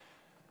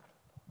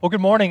Well, good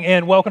morning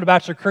and welcome to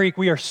Bachelor Creek.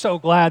 We are so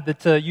glad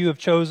that you have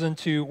chosen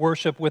to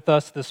worship with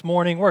us this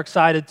morning. We're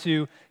excited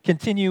to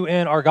continue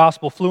in our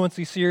Gospel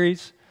Fluency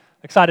series.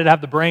 Excited to have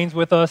the Brains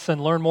with us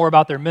and learn more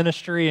about their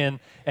ministry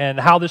and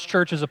how this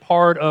church is a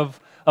part of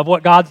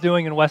what God's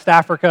doing in West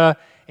Africa.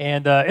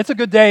 And it's a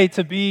good day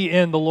to be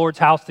in the Lord's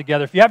house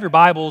together. If you have your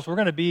Bibles, we're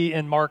going to be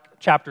in Mark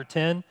chapter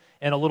 10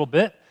 in a little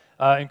bit.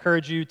 I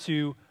encourage you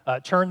to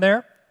turn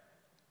there.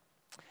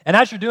 And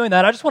as you're doing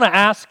that, I just want to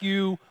ask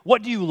you,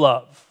 what do you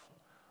love?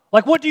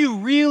 Like, what do you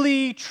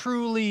really,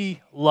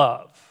 truly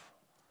love?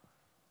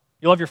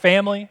 You love your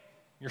family,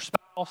 your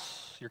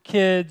spouse, your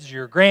kids,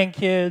 your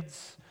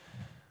grandkids.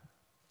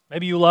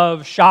 Maybe you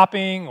love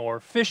shopping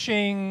or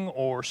fishing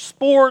or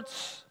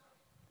sports.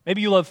 Maybe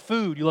you love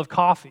food, you love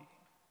coffee.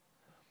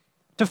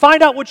 To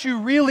find out what you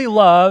really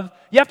love,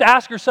 you have to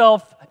ask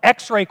yourself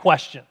X-ray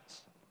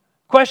questions.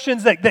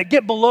 Questions that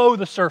get below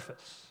the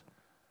surface.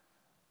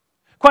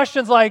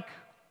 Questions like,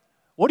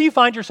 what do you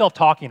find yourself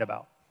talking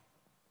about?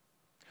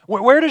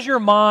 Where does your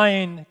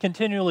mind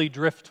continually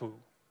drift to?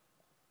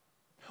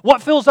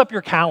 What fills up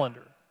your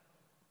calendar?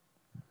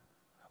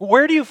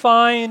 Where do you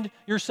find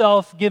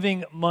yourself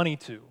giving money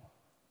to?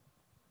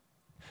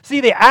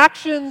 See, the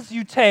actions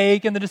you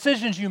take and the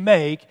decisions you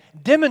make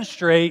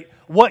demonstrate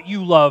what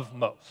you love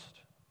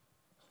most.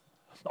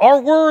 Our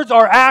words,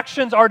 our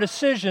actions, our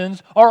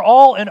decisions are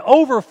all an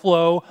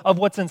overflow of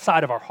what's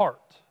inside of our heart.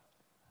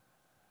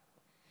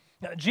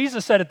 Now,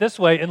 Jesus said it this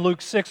way in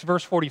Luke 6,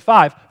 verse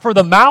 45, "For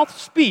the mouth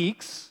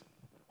speaks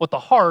what the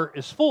heart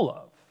is full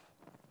of."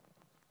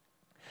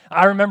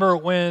 I remember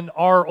when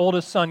our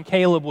oldest son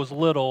Caleb was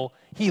little,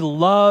 he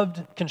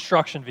loved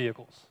construction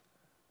vehicles.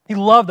 He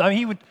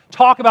would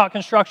talk about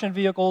construction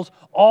vehicles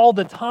all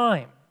the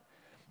time.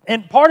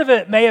 And part of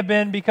it may have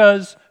been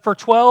because for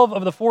 12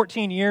 of the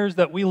 14 years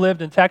that we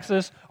lived in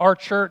Texas, our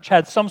church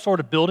had some sort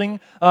of building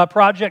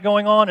project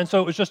going on, and so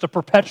it was just a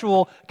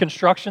perpetual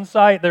construction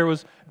site. There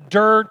was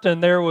dirt,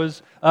 and there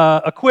was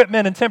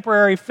equipment and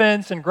temporary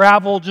fence and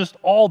gravel just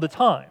all the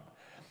time.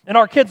 And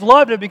our kids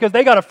loved it because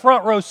they got a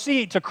front row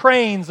seat to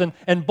cranes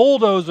and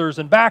bulldozers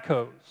and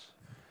backhoes.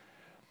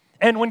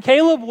 And when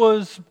Caleb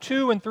was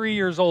 2 and 3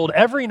 years old,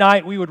 every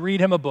night we would read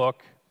him a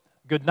book,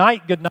 Good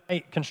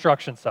Night,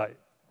 Construction Site.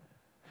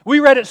 We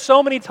read it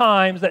so many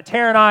times that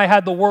Tara and I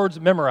had the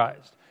words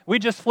memorized. We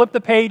just flipped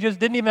the pages,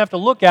 didn't even have to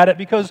look at it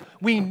because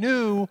we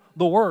knew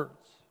the words.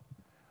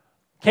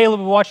 Caleb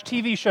would watch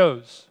TV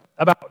shows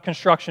about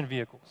construction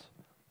vehicles.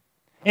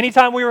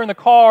 Anytime we were in the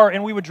car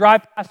and we would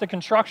drive past a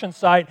construction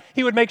site,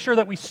 he would make sure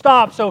that we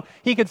stopped so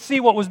he could see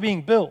what was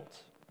being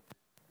built.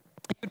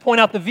 He would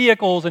point out the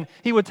vehicles and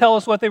he would tell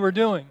us what they were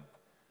doing.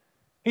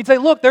 He'd say,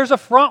 "Look, there's a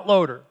front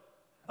loader.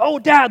 Oh,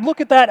 Dad,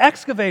 look at that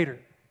excavator."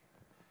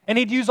 And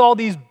he'd use all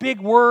these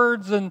big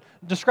words and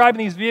describing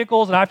these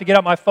vehicles, and I have to get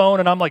out my phone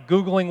and I'm like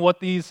Googling what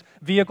these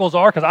vehicles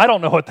are because I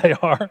don't know what they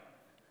are.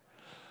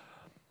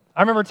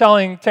 I remember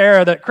telling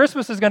Tara that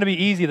Christmas is going to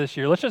be easy this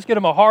year. Let's just get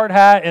him a hard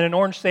hat and an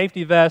orange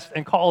safety vest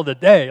and call it a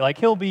day. Like,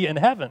 he'll be in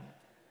heaven.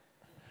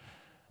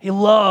 He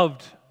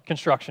loved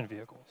construction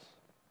vehicles.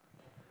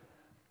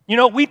 You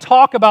know, we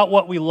talk about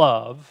what we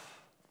love,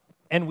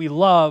 and we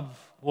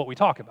love what we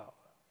talk about.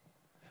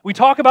 We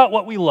talk about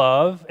what we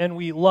love, and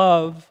we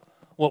love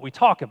what we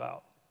talk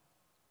about.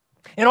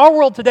 In our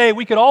world today,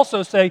 we could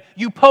also say,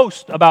 you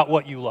post about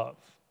what you love.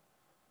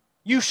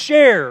 You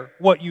share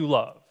what you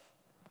love.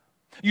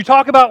 You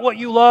talk about what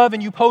you love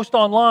and you post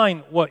online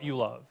what you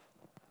love.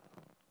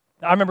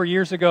 I remember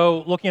years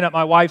ago looking at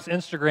my wife's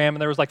Instagram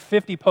and there was like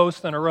 50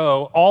 posts in a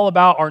row all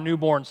about our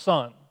newborn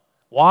son.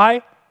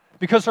 Why?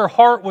 Because her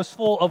heart was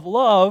full of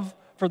love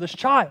for this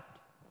child.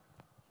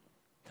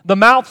 The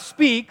mouth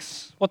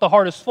speaks what the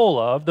heart is full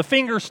of. The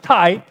fingers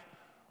type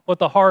what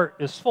the heart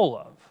is full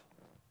of.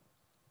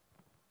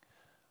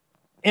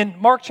 In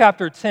Mark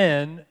chapter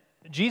 10,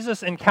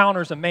 Jesus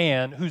encounters a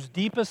man whose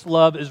deepest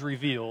love is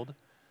revealed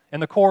in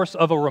the course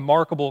of a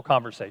remarkable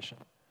conversation.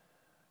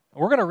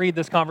 We're going to read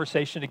this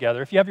conversation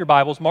together. If you have your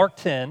Bibles, Mark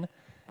 10,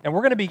 and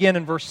we're going to begin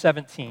in verse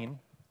 17.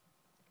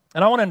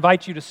 And I want to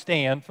invite you to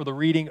stand for the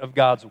reading of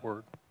God's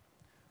Word.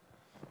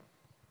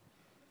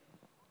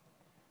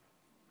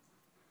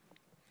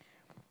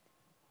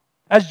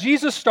 As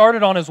Jesus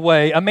started on his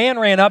way, a man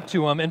ran up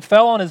to him and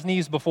fell on his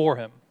knees before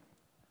him.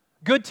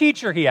 "Good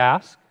teacher," he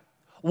asked,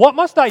 "what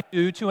must I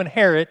do to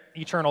inherit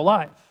eternal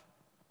life?"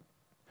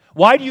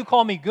 "Why do you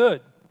call me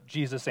good?"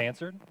 Jesus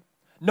answered.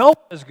 "No one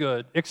is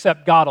good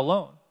except God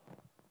alone.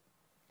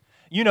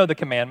 You know the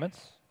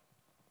commandments.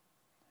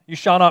 You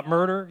shall not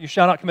murder, you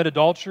shall not commit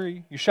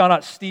adultery, you shall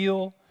not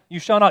steal, you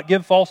shall not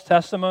give false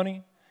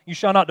testimony, you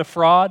shall not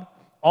defraud,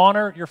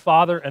 honor your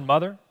father and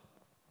mother."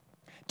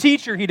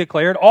 "Teacher," he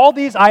declared, "all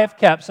these I have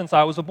kept since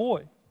I was a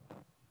boy."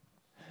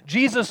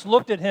 Jesus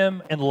looked at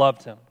him and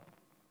loved him.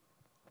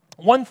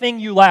 "One thing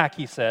you lack,"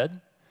 he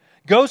said.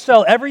 "Go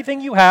sell everything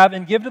you have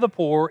and give to the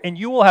poor, and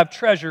you will have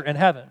treasure in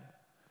heaven.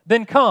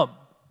 Then come,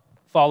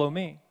 follow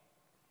me."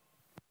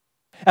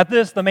 At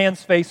this, the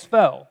man's face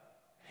fell.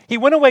 He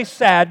went away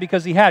sad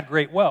because he had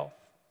great wealth.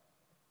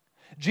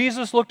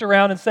 Jesus looked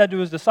around and said to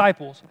his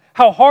disciples,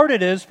 "How hard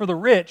it is for the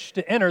rich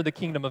to enter the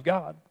kingdom of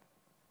God."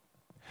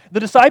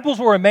 The disciples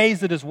were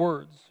amazed at his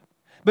words.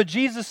 But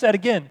Jesus said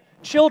again,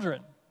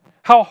 "Children,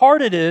 how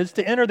hard it is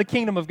to enter the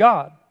kingdom of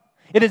God.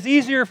 It is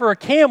easier for a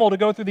camel to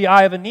go through the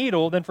eye of a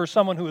needle than for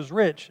someone who is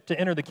rich to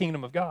enter the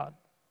kingdom of God."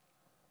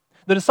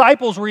 The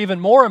disciples were even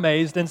more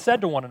amazed and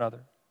said to one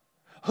another,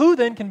 "Who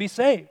then can be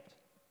saved?"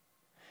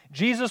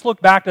 Jesus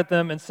looked back at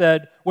them and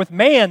said, "With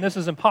man this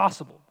is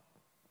impossible,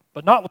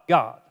 but not with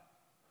God.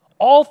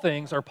 All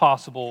things are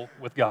possible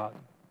with God."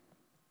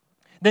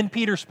 Then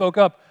Peter spoke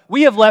up,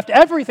 "We have left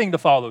everything to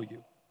follow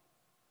you."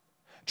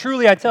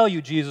 "Truly I tell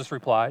you," Jesus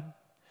replied,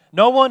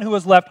 "no one who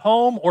has left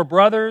home or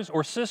brothers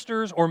or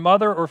sisters or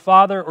mother or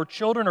father or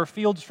children or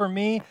fields for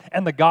me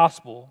and the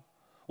gospel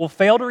will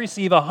fail to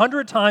receive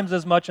 100 times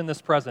as much in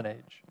this present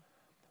age.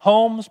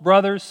 Homes,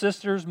 brothers,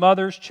 sisters,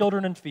 mothers,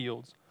 children, and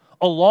fields,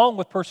 along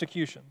with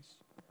persecutions,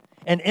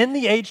 and in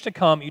the age to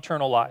come,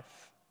 eternal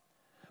life.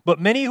 But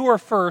many who are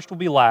first will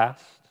be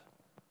last,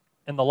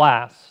 and the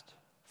last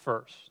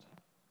first."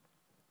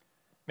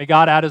 May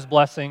God add his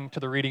blessing to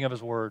the reading of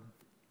his word.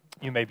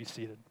 You may be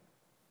seated.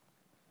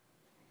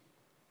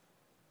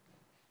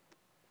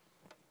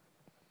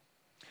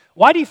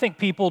 Why do you think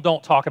people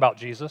don't talk about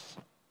Jesus?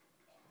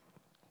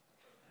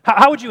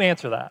 How would you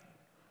answer that?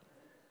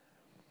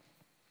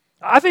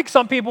 I think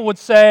some people would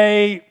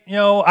say,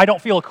 I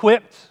don't feel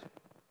equipped.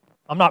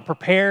 I'm not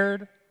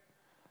prepared.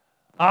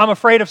 I'm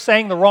afraid of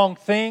saying the wrong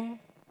thing.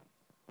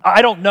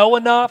 I don't know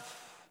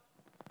enough.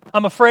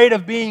 I'm afraid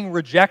of being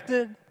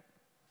rejected.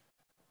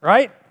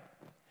 Right?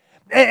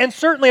 And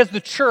certainly as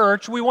the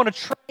church, we want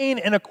to train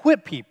and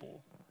equip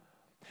people.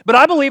 But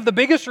I believe the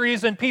biggest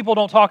reason people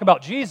don't talk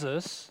about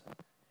Jesus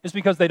is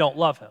because they don't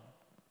love him.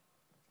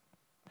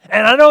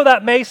 And I know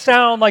that may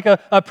sound like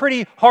a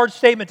pretty hard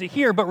statement to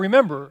hear, but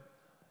remember,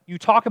 you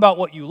talk about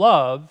what you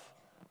love,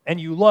 and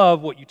you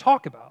love what you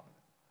talk about.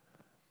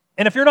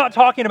 And if you're not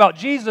talking about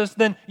Jesus,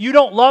 then you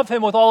don't love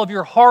him with all of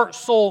your heart,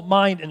 soul,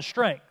 mind, and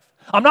strength.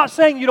 I'm not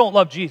saying you don't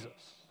love Jesus.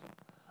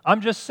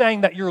 I'm just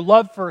saying that your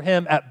love for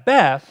him at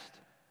best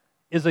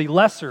is a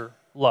lesser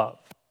love.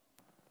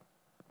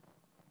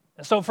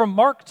 And so from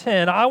Mark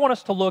 10, I want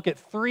us to look at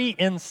 3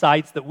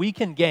 insights that we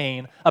can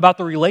gain about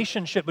the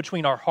relationship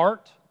between our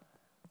heart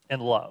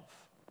and love.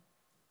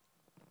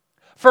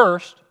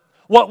 First,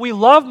 what we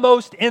love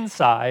most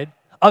inside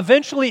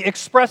eventually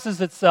expresses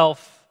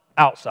itself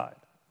outside.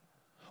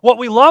 What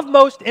we love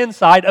most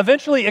inside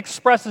eventually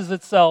expresses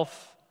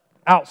itself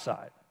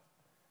outside.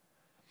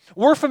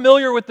 We're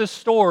familiar with this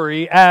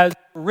story as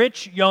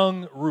rich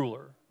young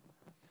ruler.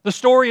 The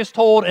story is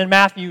told in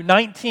Matthew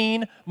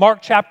 19, Mark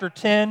chapter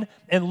 10,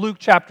 and Luke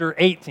chapter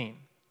 18.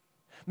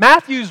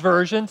 Matthew's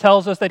version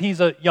tells us that he's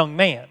a young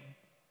man.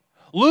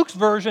 Luke's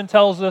version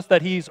tells us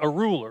that he's a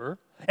ruler,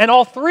 and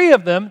all 3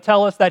 of them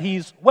tell us that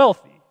he's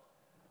wealthy.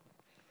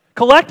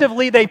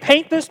 Collectively, they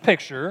paint this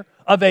picture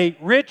of a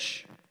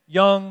rich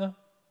young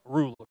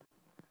ruler.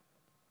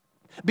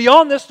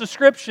 Beyond this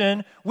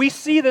description, we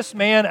see this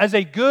man as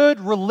a good,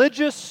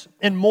 religious,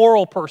 and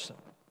moral person.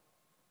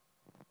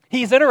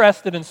 He's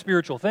interested in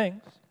spiritual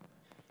things.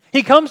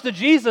 He comes to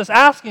Jesus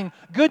asking,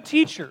 "Good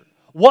teacher,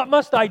 what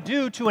must I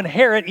do to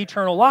inherit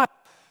eternal life?"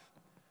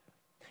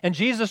 And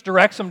Jesus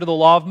directs him to the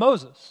law of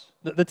Moses,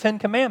 the 10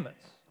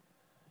 Commandments.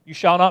 You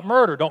shall not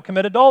murder, don't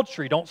commit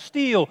adultery, don't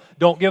steal,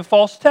 don't give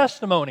false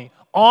testimony,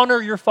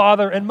 honor your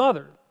father and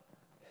mother.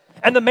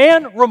 And the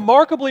man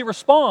remarkably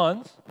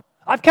responds,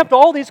 "I've kept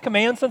all these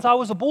commands since I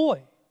was a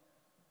boy."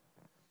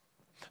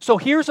 So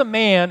here's a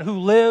man who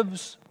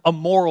lives a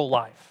moral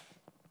life.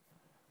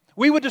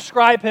 We would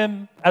describe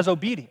him as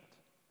obedient.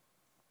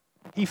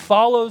 He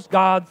follows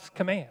God's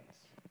commands.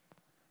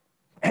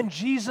 And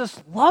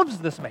Jesus loves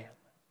this man.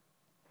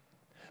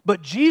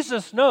 But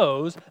Jesus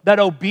knows that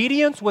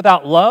obedience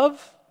without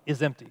love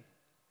is empty.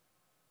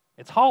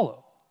 It's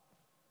hollow.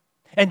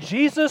 And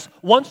Jesus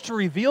wants to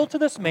reveal to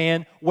this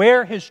man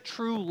where his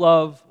true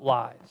love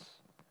lies.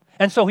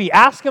 And so he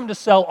asks him to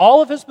sell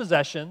all of his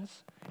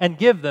possessions and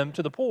give them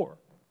to the poor.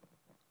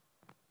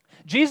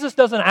 Jesus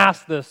doesn't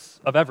ask this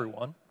of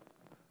everyone.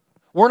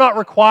 We're not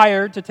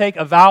required to take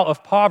a vow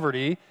of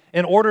poverty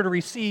in order to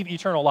receive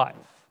eternal life.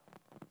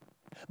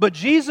 But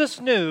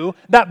Jesus knew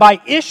that by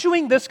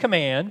issuing this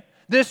command,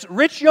 this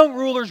rich young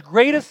ruler's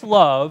greatest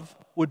love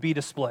would be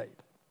displayed.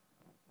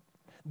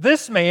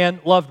 This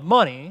man loved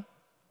money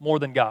more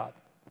than God.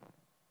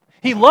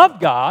 He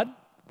loved God,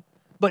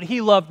 but he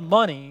loved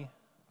money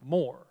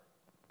more.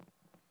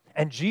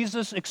 And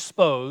Jesus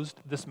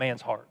exposed this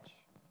man's heart.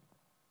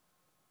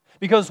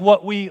 Because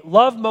what we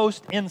love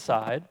most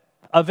inside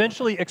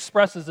eventually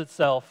expresses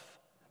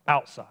itself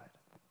outside.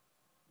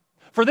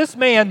 For this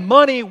man,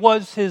 money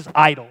was his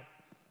idol.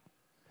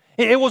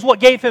 It was what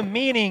gave him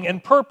meaning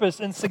and purpose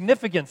and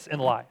significance in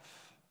life.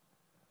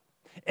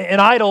 An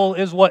idol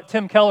is what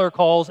Tim Keller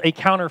calls a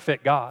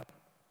counterfeit God.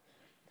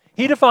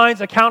 He defines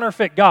a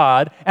counterfeit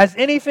God as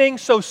anything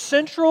so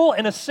central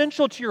and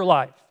essential to your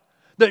life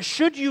that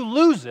should you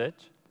lose it,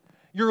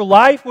 your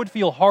life would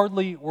feel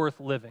hardly worth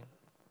living.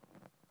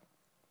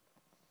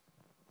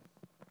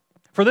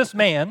 For this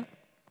man,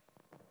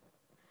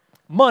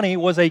 money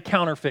was a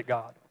counterfeit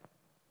god.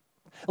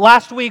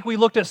 Last week, we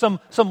looked at some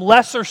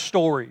lesser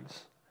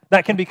stories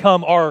that can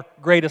become our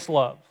greatest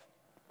love.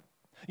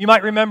 You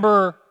might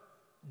remember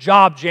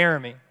Job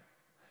Jeremy,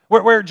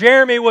 where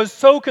Jeremy was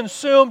so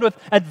consumed with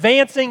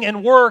advancing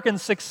in work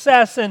and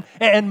success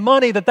and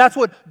money that's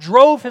what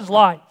drove his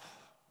life.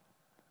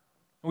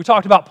 We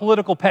talked about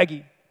political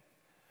Peggy.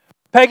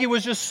 Peggy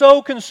was just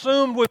so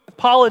consumed with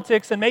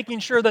politics and making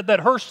sure that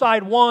her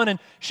side won, and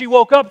she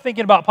woke up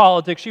thinking about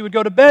politics. She would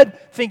go to bed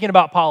thinking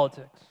about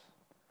politics.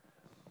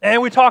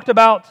 And we talked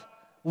about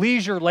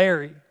Leisure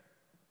Larry.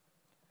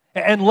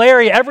 And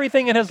Larry,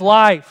 everything in his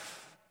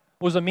life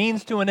was a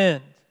means to an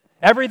end.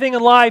 Everything in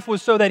life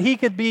was so that he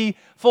could be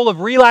full of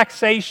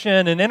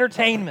relaxation and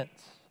entertainment.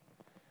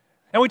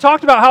 And we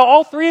talked about how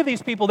all three of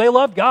these people, they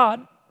loved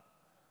God.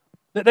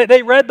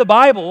 They read the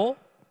Bible,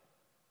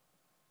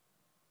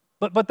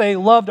 but they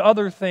loved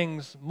other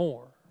things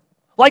more.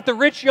 Like the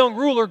rich young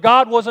ruler,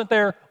 God wasn't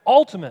their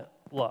ultimate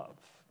love.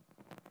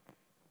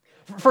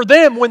 For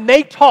them, when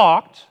they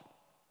talked,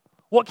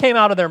 what came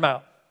out of their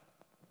mouth?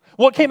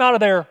 What came out of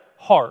their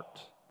heart?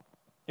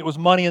 It was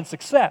money and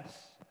success.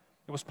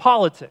 It was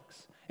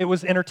politics. It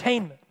was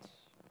entertainment.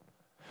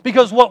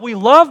 Because what we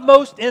love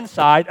most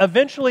inside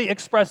eventually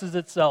expresses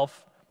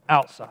itself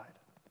outside.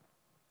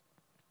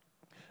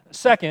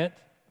 Second,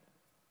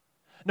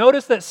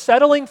 notice that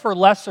settling for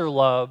lesser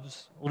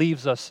loves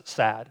leaves us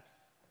sad.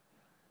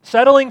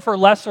 Settling for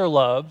lesser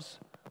loves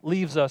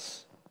leaves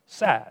us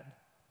sad.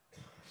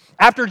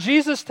 After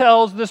Jesus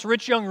tells this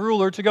rich young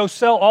ruler to go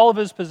sell all of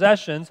his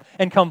possessions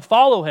and come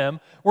follow him,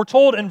 we're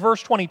told in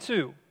verse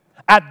 22,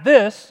 at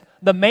this,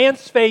 the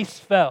man's face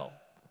fell.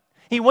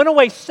 He went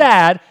away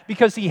sad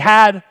because he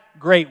had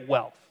great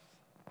wealth.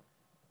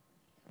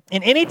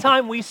 And any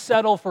time we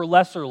settle for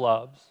lesser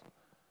loves,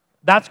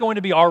 that's going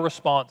to be our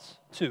response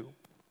too.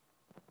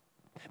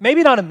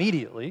 Maybe not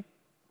immediately.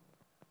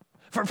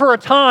 For a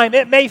time,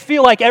 it may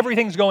feel like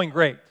everything's going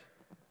great.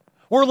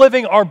 We're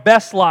living our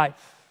best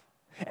life.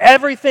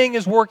 Everything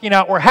is working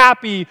out. We're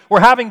happy.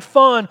 We're having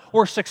fun.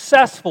 We're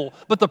successful.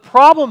 But the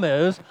problem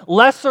is,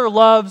 lesser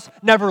loves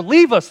never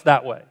leave us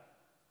that way.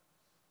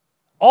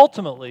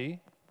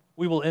 Ultimately,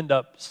 we will end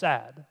up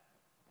sad.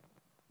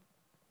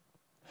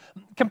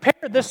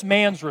 Compare this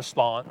man's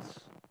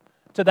response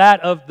to that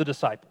of the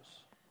disciples.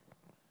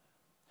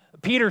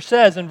 Peter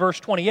says in verse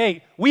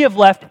 28, we have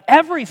left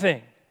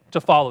everything to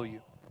follow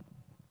you.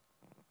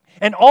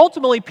 And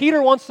ultimately,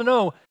 Peter wants to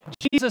know,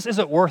 Jesus, is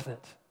it worth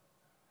it?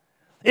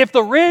 If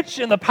the rich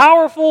and the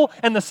powerful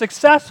and the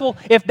successful,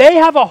 if they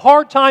have a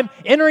hard time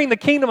entering the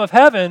kingdom of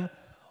heaven,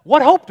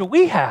 what hope do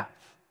we have?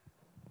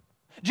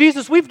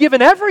 Jesus, we've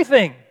given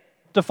everything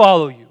to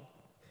follow you.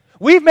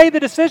 We've made the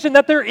decision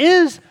that there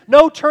is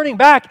no turning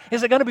back.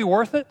 Is it going to be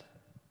worth it?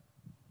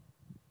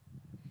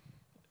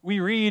 We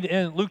read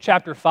in Luke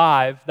chapter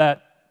 5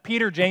 that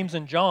Peter, James,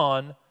 and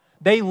John,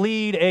 they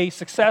lead a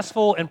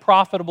successful and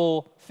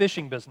profitable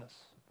fishing business.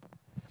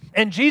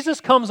 And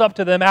Jesus comes up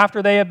to them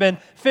after they have been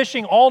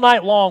fishing all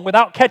night long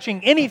without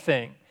catching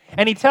anything.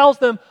 And he tells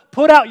them,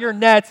 put out your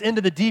nets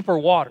into the deeper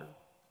water.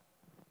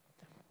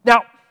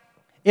 Now,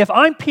 if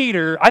I'm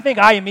Peter, I think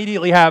I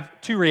immediately have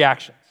two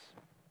reactions.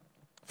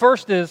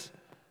 First is,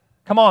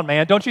 come on,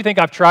 man, don't you think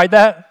I've tried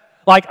that?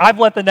 Like, I've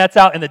let the nets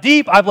out in the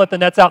deep, I've let the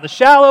nets out in the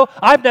shallow,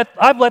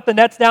 I've let the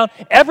nets down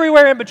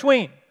everywhere in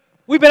between.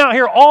 We've been out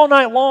here all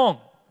night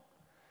long.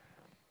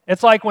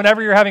 It's like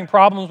whenever you're having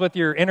problems with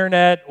your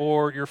internet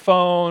or your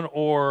phone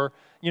or,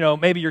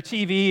 maybe your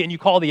TV and you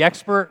call the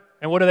expert,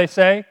 and what do they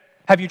say?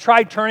 Have you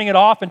tried turning it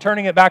off and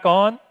turning it back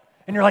on?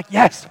 And you're like,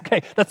 yes,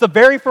 okay, that's the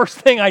very first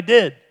thing I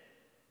did.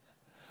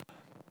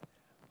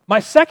 My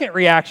second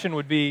reaction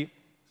would be,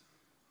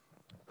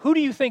 who do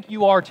you think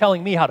you are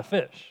telling me how to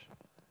fish?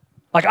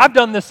 Like, I've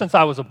done this since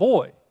I was a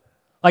boy.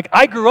 Like,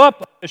 I grew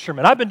up a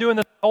fisherman. I've been doing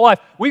this my whole life.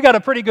 We've got a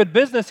pretty good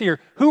business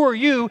here. Who are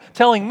you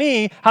telling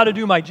me how to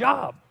do my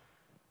job?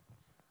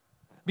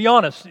 Be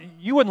honest,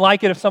 you wouldn't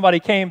like it if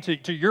somebody came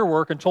to your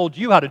work and told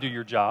you how to do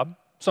your job,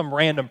 some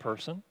random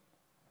person.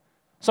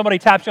 Somebody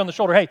taps you on the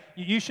shoulder, hey,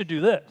 you should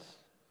do this.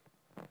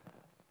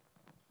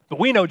 But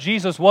we know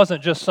Jesus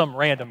wasn't just some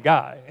random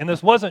guy, and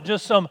this wasn't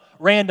just some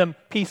random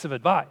piece of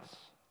advice.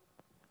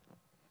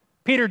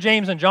 Peter,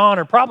 James, and John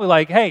are probably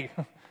like, hey,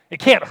 it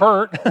can't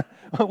hurt.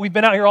 We've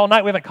been out here all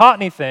night. We haven't caught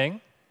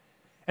anything.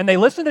 And they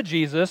listen to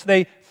Jesus.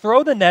 They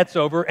throw the nets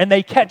over, and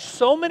they catch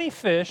so many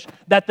fish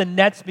that the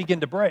nets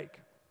begin to break.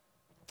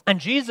 And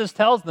Jesus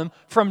tells them,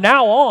 from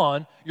now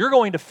on, you're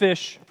going to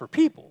fish for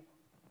people.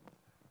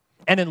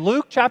 And in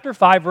Luke chapter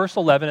 5, verse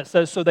 11, it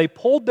says, so they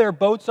pulled their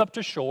boats up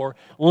to shore,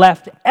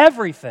 left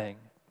everything,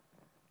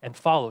 and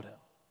followed him.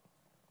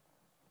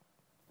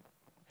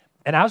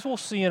 And as we'll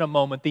see in a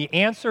moment, the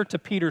answer to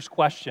Peter's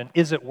question,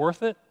 is it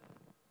worth it?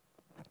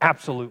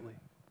 Absolutely.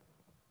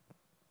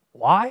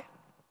 Why?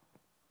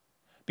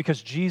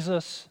 Because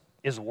Jesus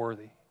is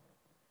worthy.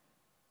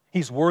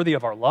 He's worthy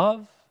of our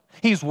love.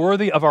 He's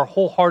worthy of our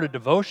wholehearted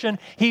devotion.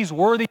 He's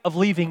worthy of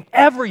leaving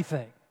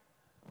everything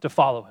to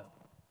follow him.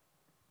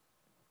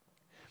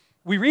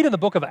 We read in the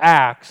book of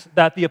Acts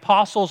that the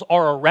apostles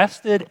are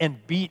arrested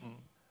and beaten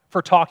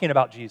for talking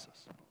about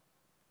Jesus.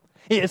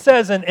 It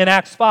says in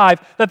Acts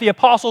 5 that the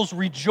apostles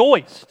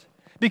rejoiced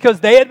because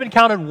they had been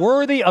counted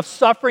worthy of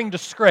suffering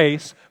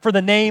disgrace for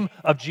the name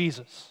of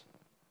Jesus.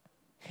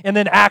 And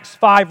then Acts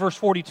 5 verse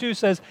 42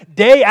 says,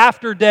 day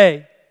after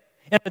day,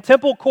 in the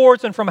temple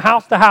courts and from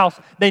house to house,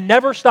 they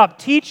never stopped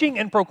teaching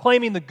and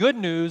proclaiming the good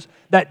news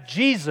that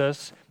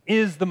Jesus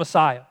is the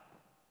Messiah.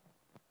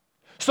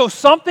 So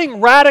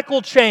something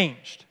radical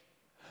changed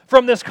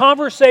from this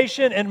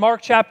conversation in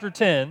Mark chapter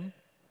 10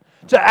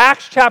 to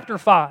Acts chapter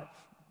 5.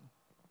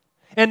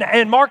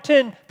 And Mark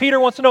 10, Peter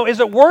wants to know,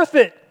 is it worth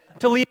it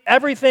to leave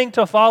everything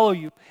to follow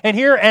you? And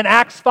here in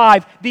Acts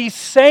 5, these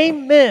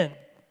same men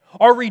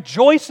are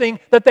rejoicing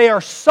that they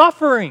are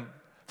suffering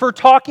for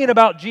talking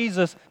about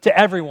Jesus to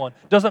everyone.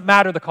 Doesn't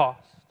matter the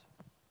cost.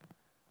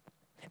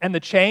 And the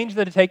change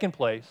that had taken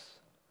place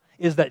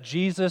is that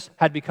Jesus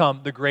had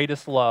become the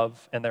greatest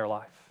love in their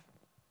life.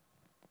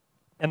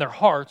 And their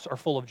hearts are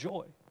full of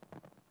joy.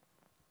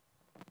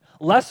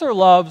 Lesser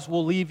loves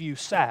will leave you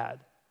sad,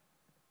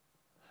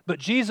 but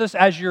Jesus,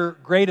 as your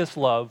greatest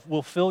love,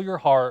 will fill your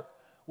heart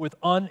with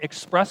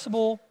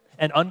unexpressible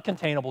and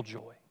uncontainable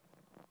joy.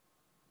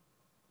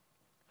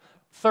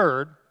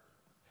 Third,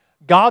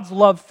 God's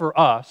love for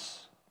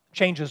us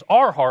changes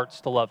our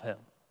hearts to love Him.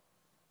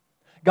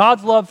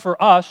 God's love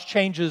for us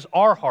changes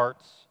our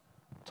hearts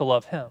to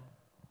love Him.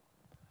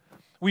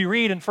 We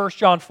read in 1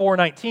 John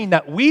 4:19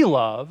 that we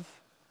love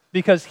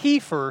because He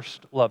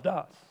first loved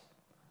us.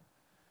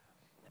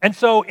 And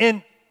so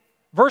in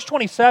verse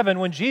 27,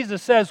 when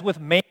Jesus says, with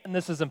man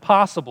this is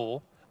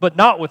impossible, but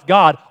not with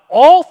God,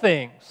 all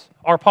things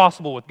are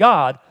possible with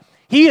God,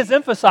 He is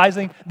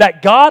emphasizing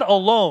that God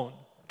alone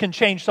can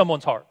change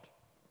someone's heart.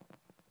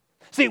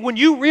 See, when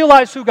you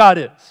realize who God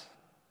is,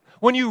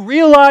 when you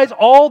realize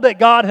all that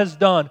God has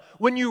done,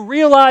 when you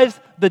realize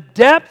the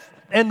depth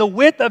and the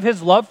width of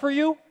His love for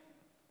you,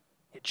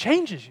 it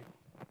changes you.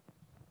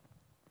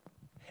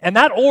 And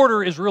that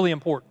order is really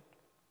important.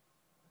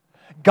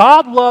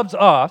 God loves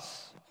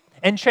us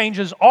and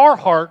changes our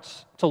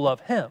hearts to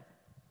love Him.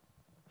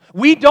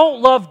 We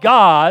don't love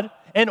God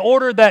in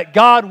order that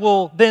God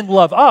will then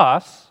love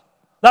us.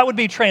 That would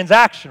be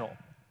transactional.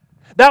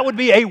 That would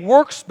be a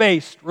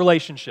works-based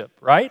relationship,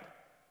 right?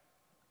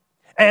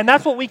 And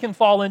that's what we can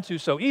fall into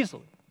so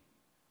easily.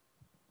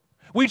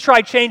 We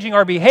try changing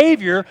our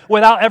behavior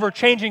without ever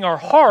changing our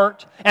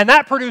heart, and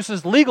that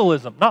produces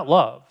legalism, not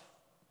love.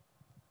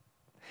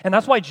 And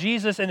that's why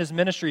Jesus in His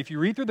ministry, if you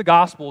read through the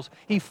Gospels,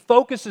 He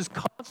focuses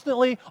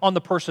constantly on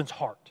the person's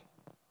heart.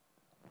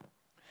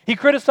 He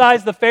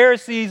criticized the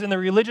Pharisees and the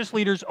religious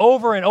leaders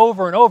over and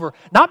over and over,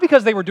 not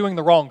because they were doing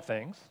the wrong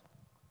things.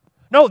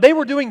 No, they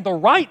were doing the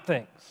right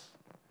things.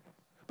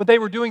 But they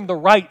were doing the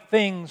right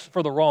things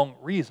for the wrong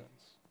reasons.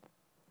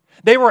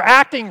 They were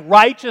acting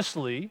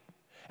righteously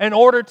in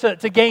order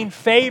to gain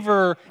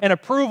favor and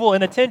approval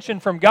and attention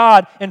from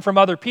God and from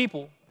other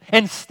people,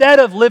 instead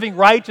of living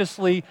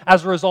righteously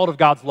as a result of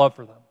God's love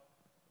for them.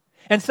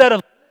 Instead of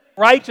living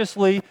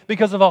righteously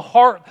because of a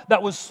heart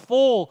that was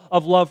full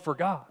of love for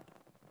God.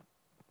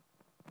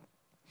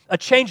 A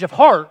change of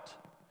heart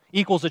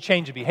equals a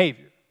change of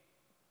behavior.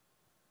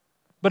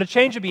 But a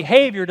change of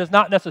behavior does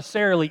not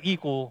necessarily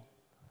equal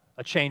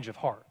a change of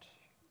heart.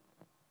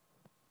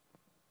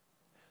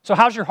 So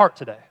how's your heart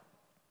today?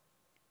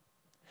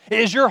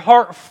 Is your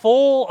heart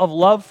full of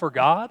love for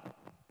God?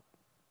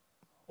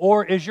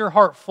 Or is your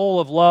heart full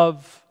of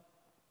love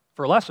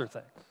for lesser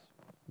things?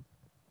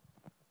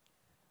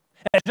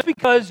 And just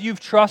because you've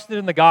trusted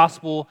in the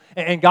gospel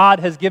and God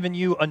has given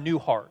you a new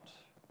heart,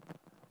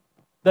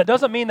 that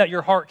doesn't mean that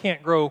your heart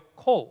can't grow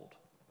cold.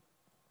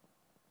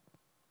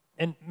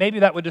 And maybe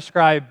that would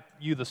describe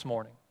you this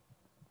morning.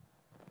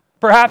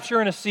 Perhaps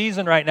you're in a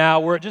season right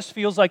now where it just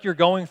feels like you're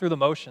going through the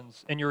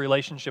motions in your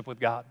relationship with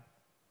God.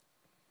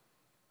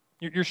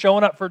 You're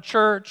showing up for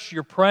church,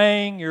 you're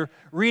praying, you're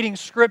reading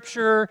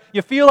Scripture,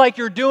 you feel like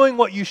you're doing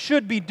what you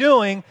should be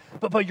doing,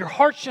 but your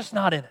heart's just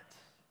not in it.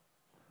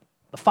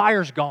 The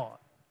fire's gone.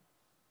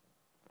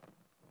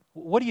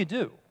 What do you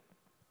do?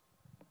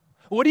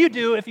 What do you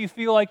do if you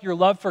feel like your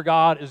love for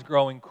God is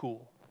growing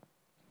cool?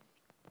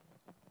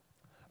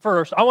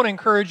 First, I want to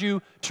encourage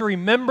you to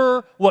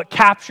remember what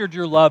captured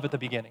your love at the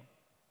beginning.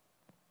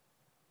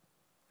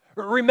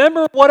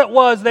 Remember what it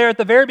was there at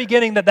the very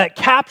beginning that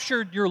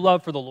captured your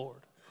love for the Lord.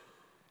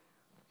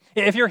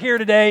 If you're here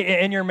today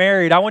and you're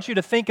married, I want you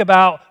to think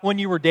about when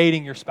you were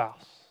dating your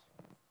spouse.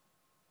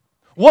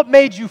 What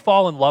made you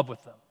fall in love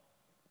with them?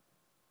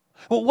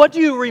 Well, what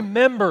do you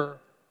remember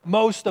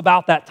most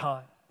about that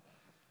time?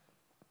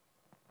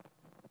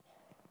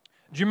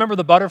 Do you remember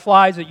the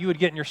butterflies that you would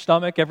get in your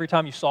stomach every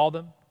time you saw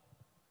them?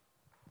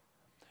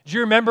 Do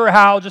you remember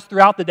how just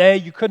throughout the day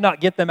you could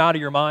not get them out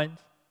of your mind?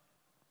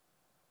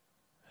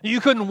 You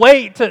couldn't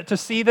wait to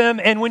see them,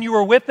 and when you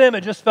were with them,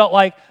 it just felt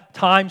like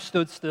time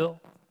stood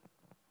still.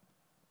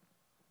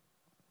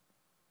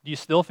 Do you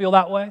still feel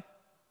that way?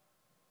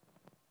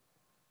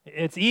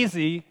 It's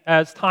easy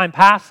as time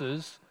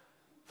passes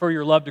for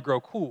your love to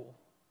grow cool.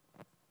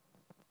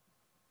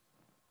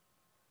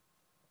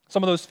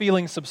 some of those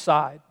feelings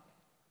subside.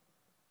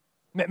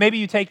 Maybe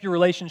you take your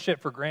relationship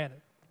for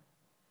granted.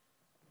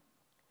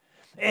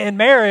 In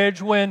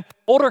marriage, when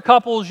older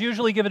couples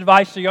usually give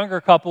advice to younger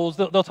couples,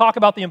 they'll talk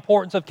about the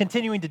importance of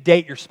continuing to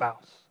date your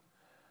spouse.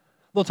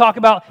 They'll talk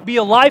about be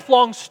a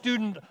lifelong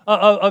student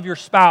of your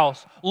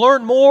spouse.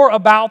 Learn more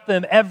about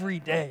them every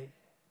day.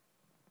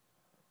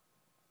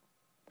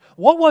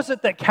 What was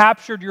it that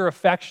captured your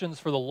affections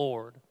for the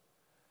Lord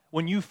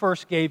when you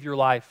first gave your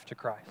life to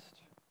Christ?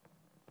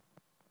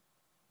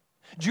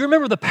 Do you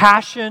remember the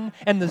passion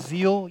and the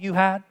zeal you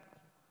had?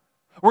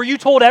 Where you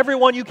told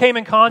everyone you came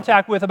in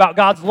contact with about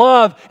God's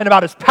love and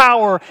about His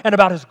power and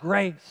about His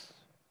grace?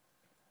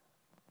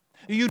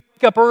 You'd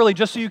wake up early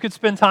just so you could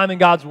spend time in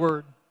God's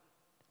Word.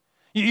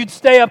 You'd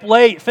stay up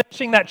late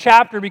finishing that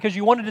chapter because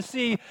you wanted to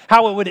see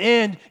how it would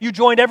end. You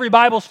joined every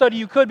Bible study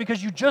you could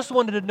because you just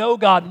wanted to know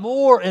God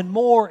more and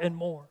more and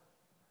more.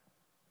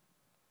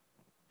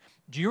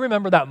 Do you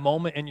remember that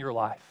moment in your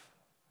life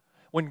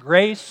when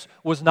grace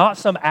was not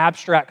some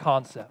abstract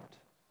concept,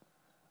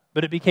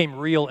 but it became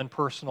real and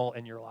personal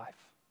in your life?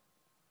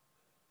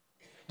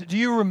 Do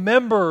you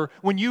remember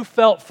when you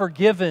felt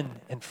forgiven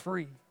and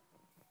free?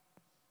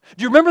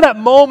 Do you remember that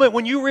moment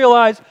when you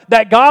realized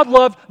that God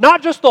loved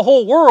not just the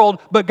whole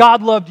world, but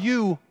God loved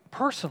you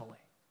personally?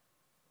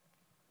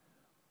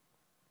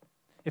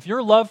 If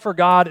your love for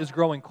God is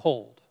growing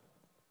cold,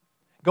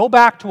 go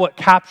back to what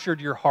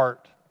captured your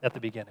heart at the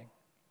beginning.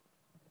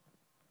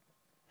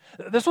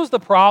 This was the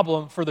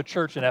problem for the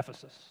church in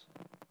Ephesus.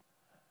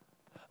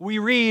 We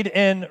read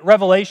in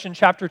Revelation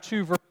chapter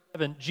 2, verse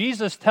 7,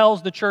 Jesus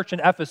tells the church in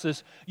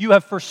Ephesus, "You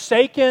have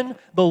forsaken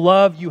the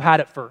love you had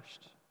at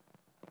first."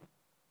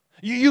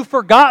 You've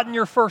forgotten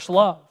your first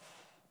love.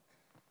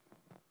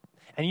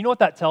 And you know what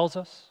that tells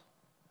us?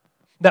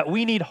 That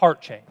we need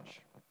heart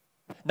change.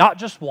 Not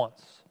just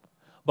once,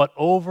 but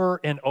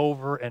over and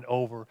over and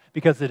over,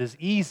 because it is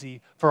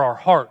easy for our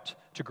heart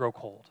to grow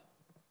cold.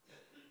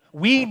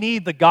 We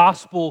need the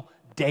gospel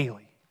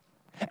daily.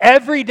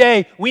 Every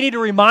day, we need to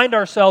remind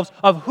ourselves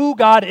of who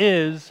God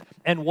is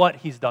and what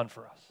He's done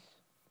for us.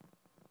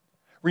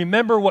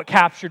 Remember what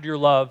captured your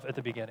love at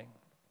the beginning.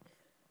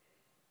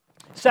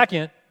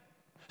 Second,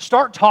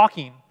 start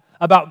talking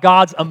about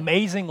God's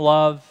amazing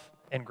love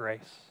and grace.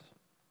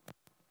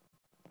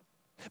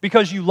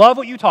 Because you love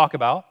what you talk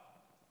about,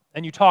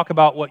 and you talk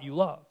about what you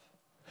love.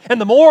 And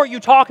the more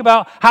you talk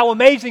about how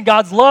amazing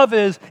God's love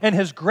is and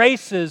His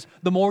grace is,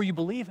 the more you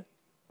believe it.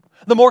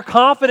 The more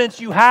confidence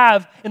you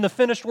have in the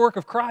finished work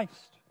of Christ.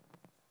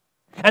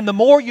 And the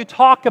more you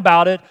talk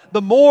about it,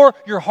 the more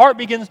your heart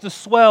begins to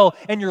swell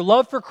and your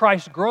love for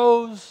Christ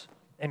grows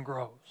and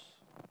grows.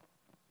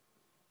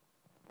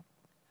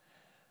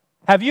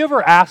 Have you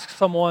ever asked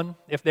someone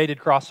if they did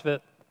CrossFit?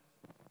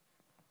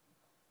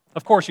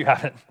 Of course you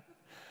haven't.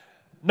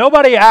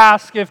 Nobody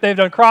asks if they've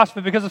done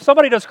CrossFit because if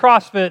somebody does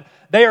CrossFit,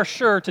 they are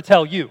sure to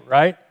tell you,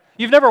 right?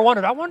 You've never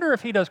wondered, I wonder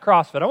if he does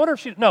CrossFit. I wonder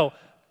if she... No,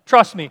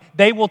 trust me,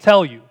 they will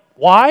tell you.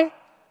 Why?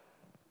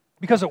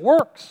 Because it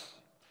works.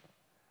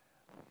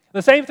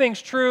 The same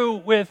thing's true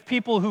with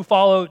people who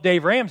follow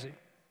Dave Ramsey.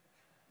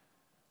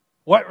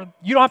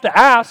 You don't have to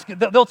ask,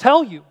 they'll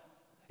tell you.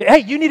 Hey,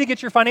 you need to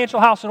get your financial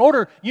house in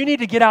order. You need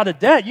to get out of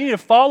debt. You need to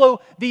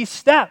follow these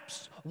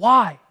steps.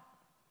 Why?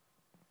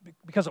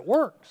 Because it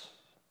works.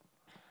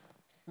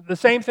 The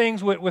same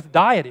things with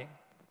dieting.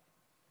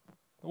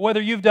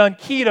 Whether you've done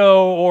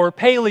keto or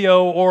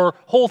paleo or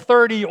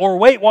Whole30 or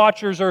Weight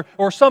Watchers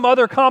or some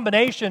other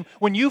combination,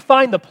 when you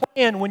find the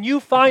plan, when you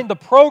find the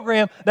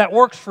program that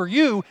works for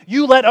you,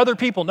 you let other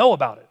people know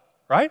about it,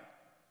 right?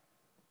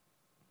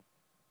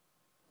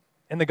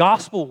 And the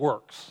gospel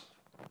works.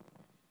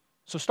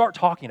 So start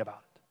talking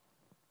about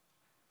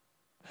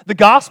it. The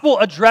gospel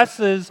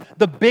addresses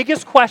the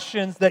biggest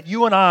questions that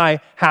you and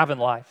I have in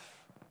life.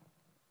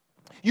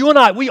 You and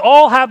I, we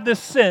all have this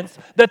sense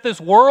that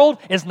this world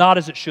is not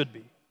as it should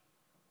be.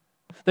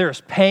 There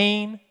is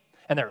pain,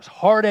 and there is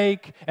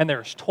heartache, and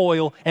there is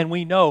toil, and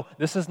we know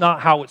this is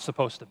not how it's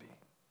supposed to be.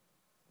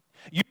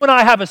 You and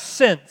I have a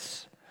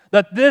sense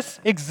that this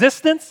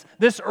existence,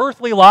 this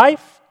earthly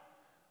life,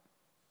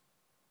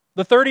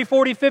 the 30,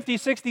 40, 50,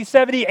 60,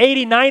 70,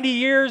 80, 90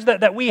 years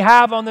that we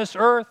have on this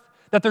earth,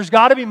 that there's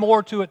got to be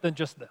more to it than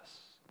just this.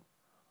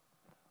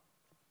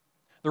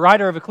 The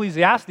writer of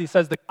Ecclesiastes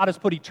says that God has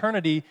put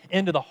eternity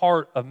into the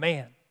heart of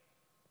man.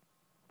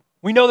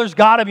 We know there's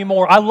got to be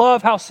more. I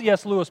love how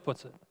C.S. Lewis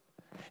puts it.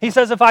 He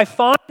says, if I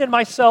find in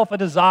myself a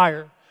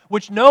desire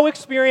which no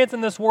experience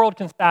in this world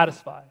can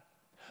satisfy,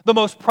 the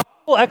most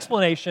probable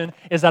explanation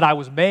is that I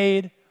was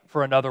made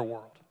for another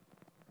world.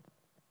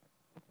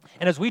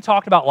 And as we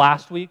talked about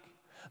last week,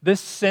 this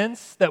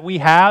sense that we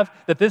have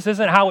that this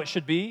isn't how it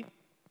should be,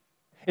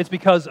 it's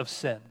because of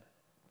sin.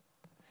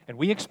 And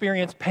we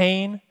experience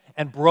pain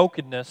and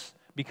brokenness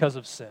because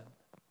of sin.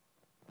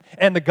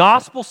 And the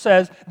gospel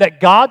says that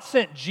God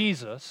sent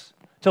Jesus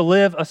to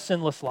live a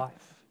sinless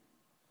life.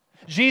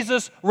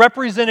 Jesus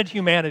represented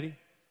humanity.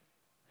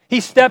 He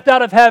stepped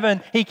out of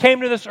heaven, He came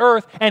to this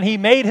earth, and He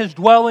made His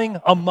dwelling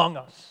among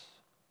us.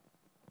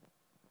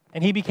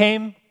 And He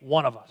became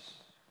one of us.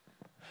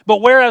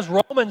 But whereas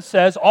Romans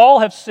says all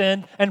have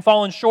sinned and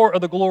fallen short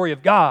of the glory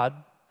of God,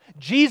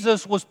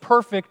 Jesus was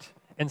perfect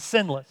and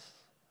sinless.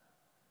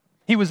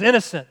 He was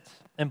innocent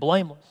and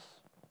blameless.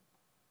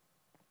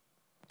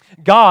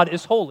 God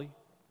is holy.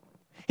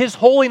 His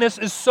holiness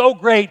is so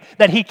great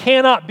that He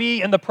cannot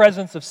be in the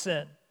presence of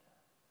sin.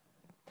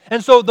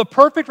 And so the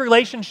perfect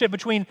relationship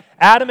between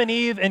Adam and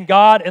Eve and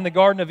God in the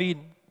Garden of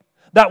Eden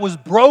that was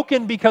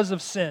broken because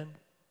of sin,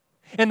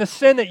 and the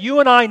sin that you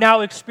and I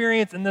now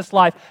experience in this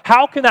life,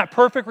 how can that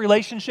perfect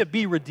relationship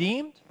be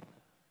redeemed?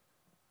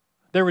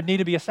 There would need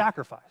to be a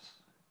sacrifice.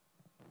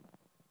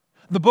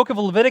 The book of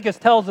Leviticus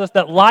tells us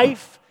that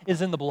life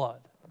is in the blood.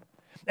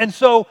 And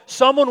so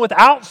someone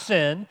without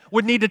sin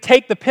would need to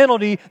take the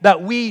penalty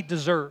that we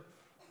deserve.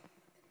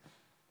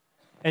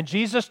 And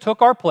Jesus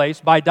took our place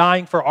by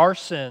dying for our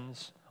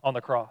sins on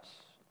the cross.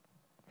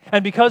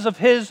 And because of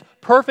His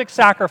perfect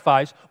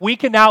sacrifice, we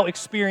can now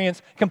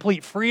experience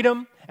complete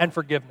freedom and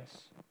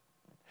forgiveness.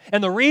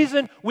 And the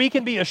reason we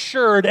can be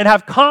assured and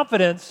have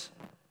confidence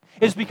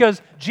is because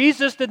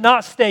Jesus did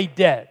not stay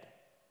dead.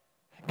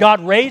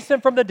 God raised Him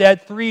from the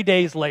dead 3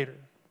 days later.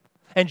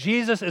 And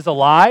Jesus is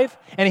alive,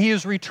 and He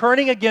is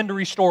returning again to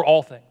restore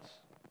all things.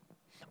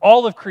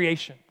 All of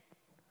creation.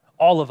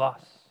 All of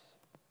us.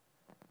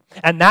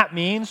 And that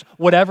means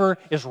whatever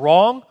is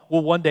wrong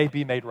will one day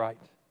be made right.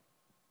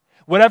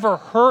 Whatever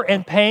hurt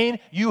and pain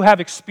you have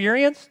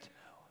experienced,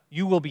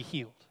 you will be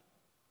healed.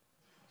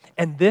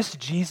 And this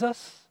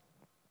Jesus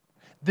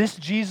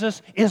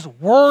is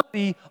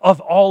worthy of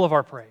all of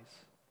our praise.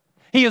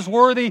 He is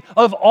worthy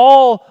of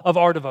all of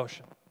our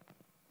devotion.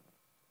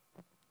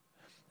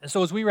 And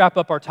so as we wrap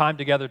up our time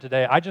together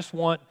today, I just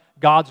want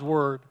God's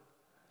Word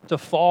to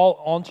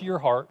fall onto your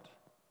heart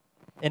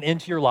and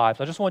into your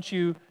lives. I just want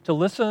you to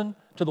listen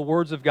to the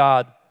words of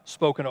God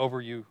spoken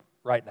over you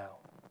right now.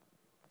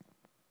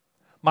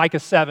 Micah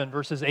 7,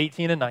 verses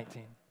 18 and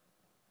 19.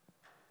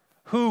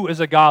 Who is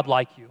a God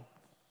like you,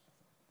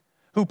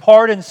 who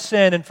pardons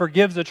sin and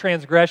forgives the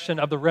transgression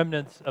of the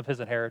remnants of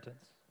His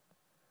inheritance?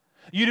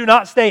 You do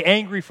not stay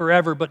angry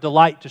forever, but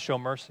delight to show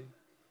mercy.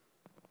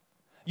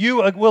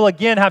 You will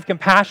again have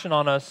compassion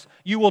on us.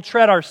 You will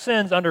tread our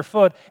sins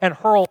underfoot and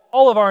hurl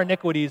all of our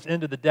iniquities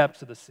into the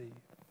depths of the sea.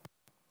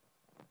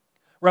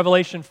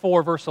 Revelation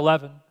 4, verse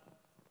 11.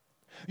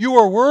 You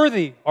are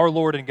worthy, our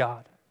Lord and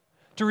God,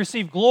 to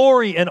receive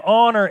glory and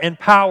honor and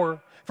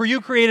power, for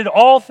you created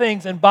all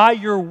things, and by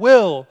your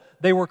will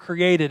they were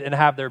created and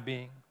have their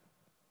being.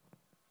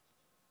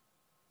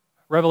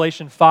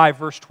 Revelation 5,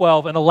 verse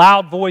 12, in a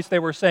loud voice they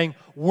were saying,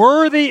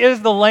 worthy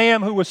is the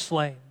Lamb who was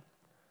slain,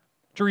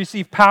 to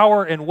receive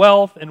power and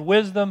wealth and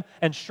wisdom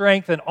and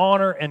strength and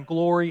honor and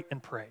glory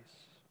and praise.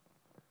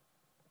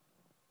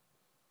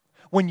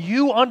 When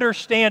you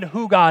understand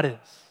who God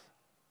is,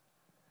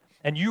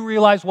 and you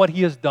realize what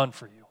He has done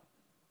for you,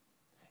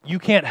 you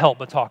can't help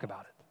but talk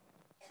about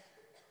it.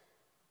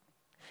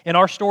 In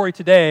our story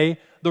today,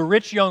 the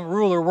rich young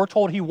ruler, we're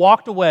told he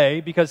walked away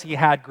because he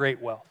had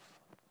great wealth.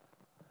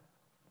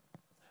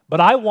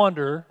 But I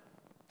wonder,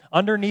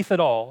 underneath it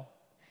all,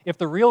 if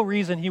the real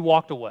reason he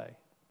walked away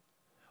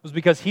was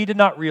because he did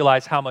not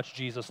realize how much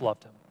Jesus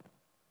loved him.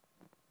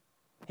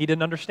 He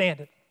didn't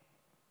understand it.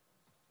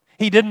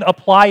 He didn't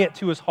apply it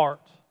to his heart.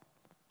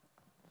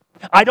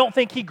 I don't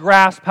think he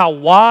grasped how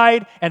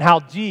wide and how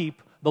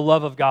deep the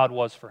love of God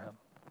was for him.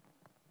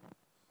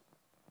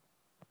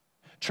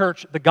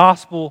 Church, the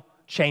gospel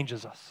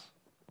changes us.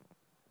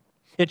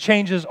 It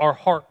changes our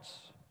hearts.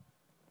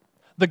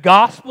 The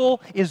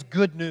gospel is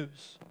good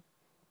news.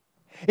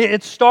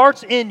 It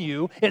starts in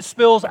you. It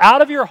spills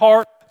out of your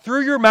heart,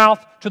 through your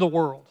mouth to the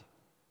world.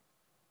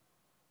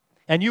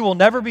 And you will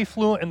never be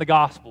fluent in the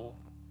gospel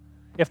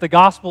if the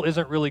gospel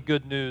isn't really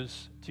good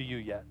news to you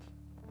yet.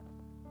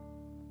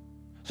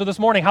 So this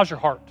morning, how's your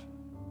heart?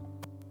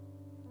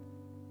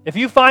 If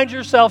you find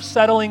yourself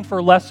settling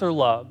for lesser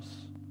loves,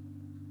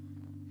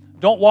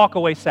 don't walk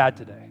away sad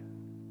today.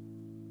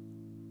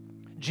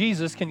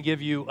 Jesus can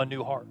give you a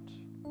new heart.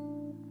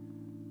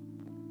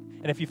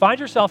 And if you find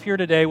yourself here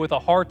today with a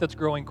heart that's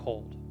growing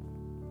cold,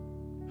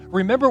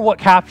 remember what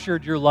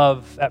captured your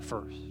love at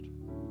first.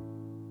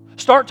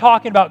 Start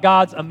talking about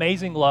God's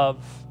amazing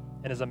love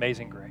and His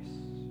amazing grace.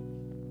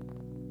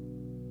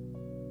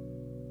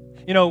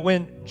 You know,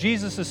 when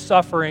Jesus'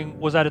 suffering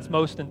was at its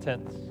most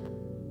intense,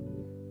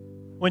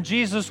 when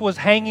Jesus was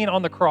hanging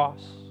on the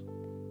cross,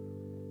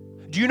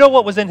 do you know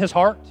what was in His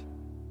heart?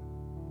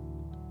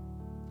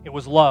 It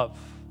was love,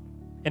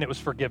 and it was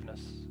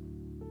forgiveness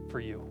for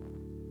you.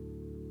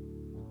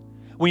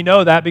 We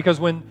know that because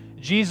when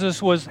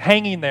Jesus was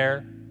hanging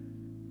there,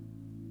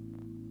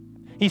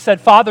 He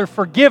said, Father,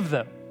 forgive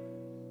them,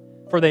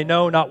 for they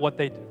know not what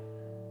they do.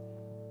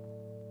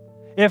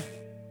 If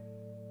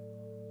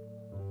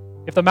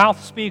the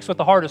mouth speaks what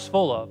the heart is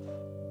full of,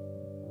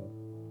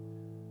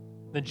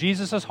 then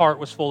Jesus' heart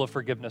was full of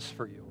forgiveness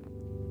for you.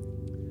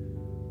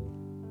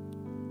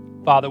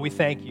 Father, we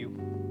thank you.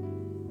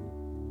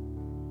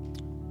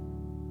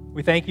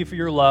 We thank you for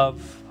your love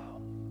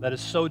that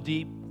is so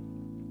deep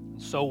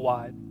and so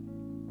wide.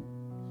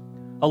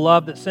 a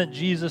love that sent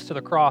Jesus to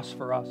the cross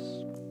for us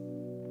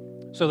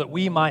so that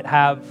we might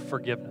have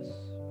forgiveness.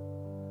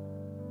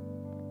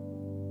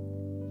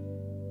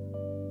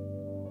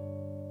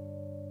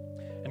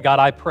 And God,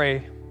 I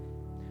pray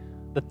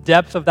the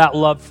depth of that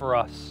love for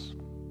us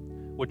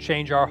would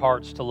change our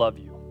hearts to love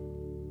you.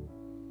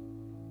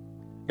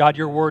 God,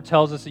 your word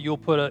tells us that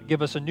you'll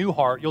give us a new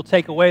heart. You'll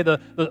take away the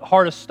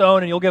heart of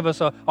stone and you'll give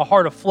us a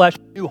heart of flesh,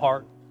 a new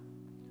heart.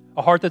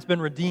 A heart that's been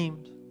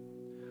redeemed.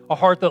 A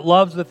heart that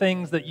loves the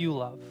things that you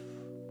love.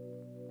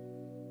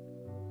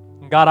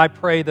 And God, I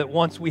pray that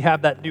once we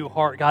have that new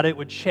heart, God, it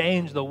would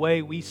change the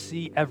way we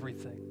see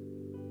everything.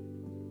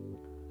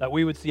 That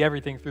we would see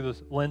everything through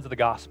the lens of the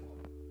gospel.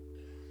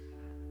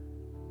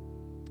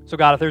 So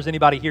God, if there's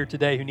anybody here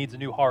today who needs a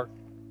new heart,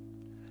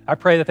 I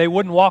pray that they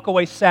wouldn't walk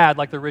away sad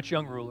like the rich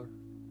young ruler.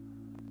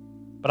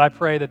 But I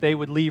pray that they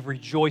would leave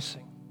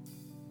rejoicing,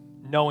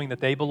 knowing that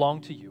they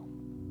belong to you.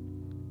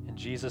 In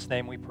Jesus'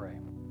 name we pray.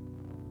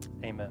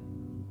 Amen.